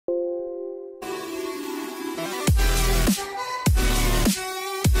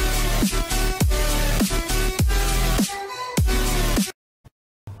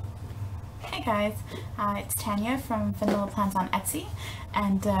guys, it's Tanya from Vanilla Plants on Etsy,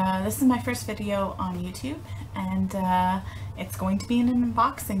 and this is my first video on YouTube, and it's going to be an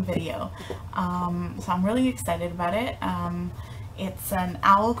unboxing video, so I'm really excited about it. It's an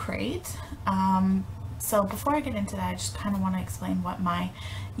OwlCrate. So before I get into that, I just kind of want to explain what my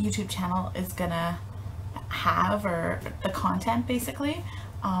YouTube channel is gonna have, or the content basically.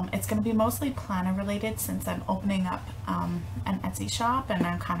 It's going to be mostly planner related since I'm opening up an Etsy shop and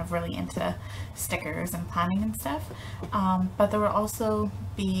I'm kind of really into stickers and planning and stuff. But there will also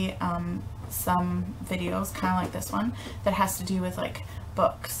be some videos kind of like this one that has to do with like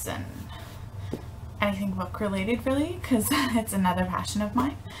books and anything book related really, because it's another passion of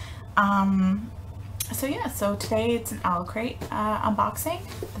mine. So yeah, so today it's an OwlCrate unboxing.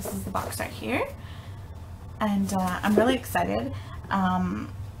 This is the box right here, and I'm really excited.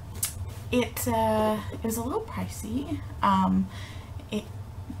 It was a little pricey,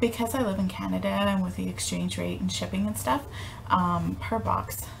 because I live in Canada and with the exchange rate and shipping and stuff, per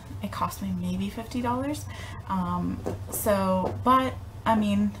box it cost me maybe $50. So, but I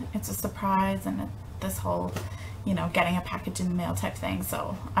mean, it's a surprise, and this whole, you know, getting a package in the mail type thing,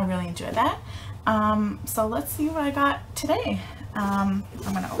 so I really enjoyed that. So let's see what I got today. I'm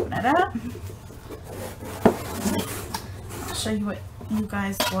gonna open it up. I'll show you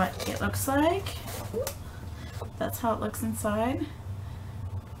guys what it looks like. That's how it looks inside,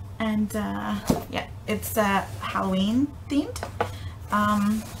 and yeah, it's Halloween themed.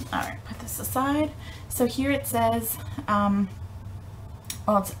 Alright, put this aside. So here it says, well,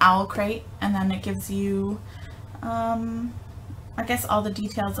 it's OwlCrate, and then it gives you I guess all the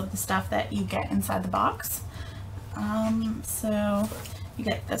details of the stuff that you get inside the box. So you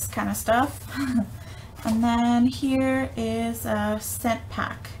get this kind of stuff. And then here is a scent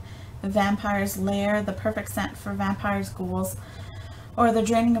pack. The Vampire's Lair, the perfect scent for vampires, ghouls, or the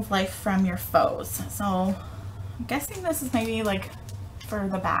draining of life from your foes. So I'm guessing this is maybe like for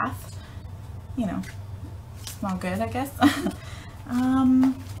the bath, you know, smell good, I guess.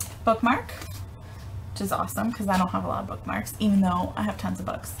 Bookmark, which is awesome because I don't have a lot of bookmarks, even though I have tons of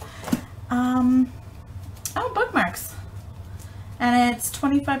books. Oh, bookmarks. And it's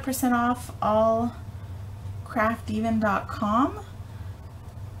 25% off allcrafteven.com.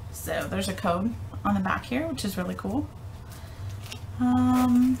 So there's a code on the back here, which is really cool.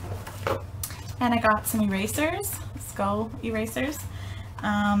 And I got some erasers, skull erasers,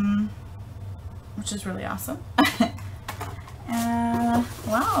 which is really awesome.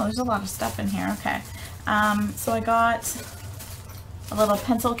 Wow, there's a lot of stuff in here. Okay, so I got a little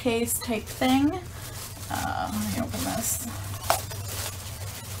pencil case type thing. Let me open this.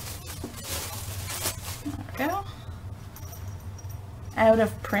 There we go. Out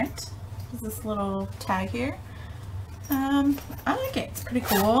of print is this little tag here. I like it. It's pretty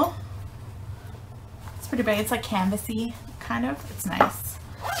cool. It's pretty big. It's like canvasy kind of. It's nice.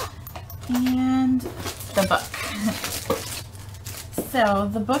 And the book. So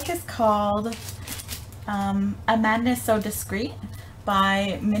the book is called A Madness So Discreet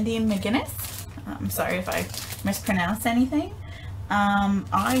by Mindy McGinnis. I'm sorry if I mispronounce anything.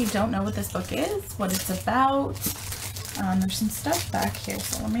 I don't know what this book is, what it's about. There's some stuff back here,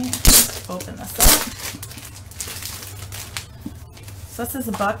 so let me open this up. So this is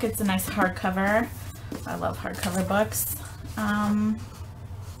a book. It's a nice hardcover. I love hardcover books.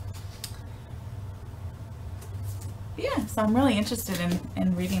 Yeah, so I'm really interested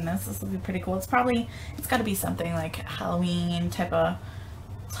in reading this. This will be pretty cool. It's got to be something like Halloween type of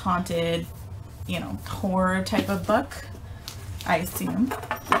haunted, you know, horror type of book, I assume.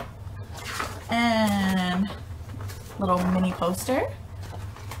 And little mini poster.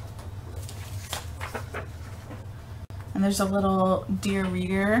 And there's a little Dear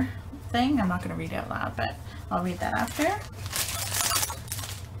Reader thing. I'm not going to read it out loud, but I'll read that after.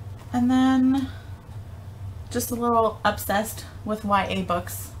 And then just a little obsessed with YA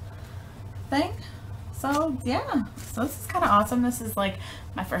books thing. So yeah, so this is kind of awesome. This is like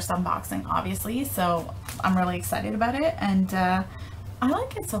my first unboxing, obviously, so I'm really excited about it, and I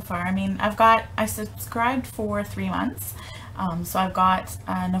like it so far. I mean, I subscribed for 3 months, so I've got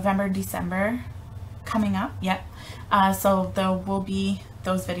November, December coming up. Yep. So there will be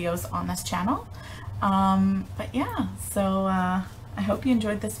those videos on this channel. But yeah, so I hope you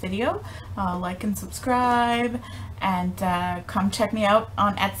enjoyed this video. Like and subscribe, and come check me out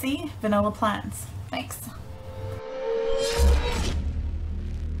on Etsy, Vanilla Plants. Thanks.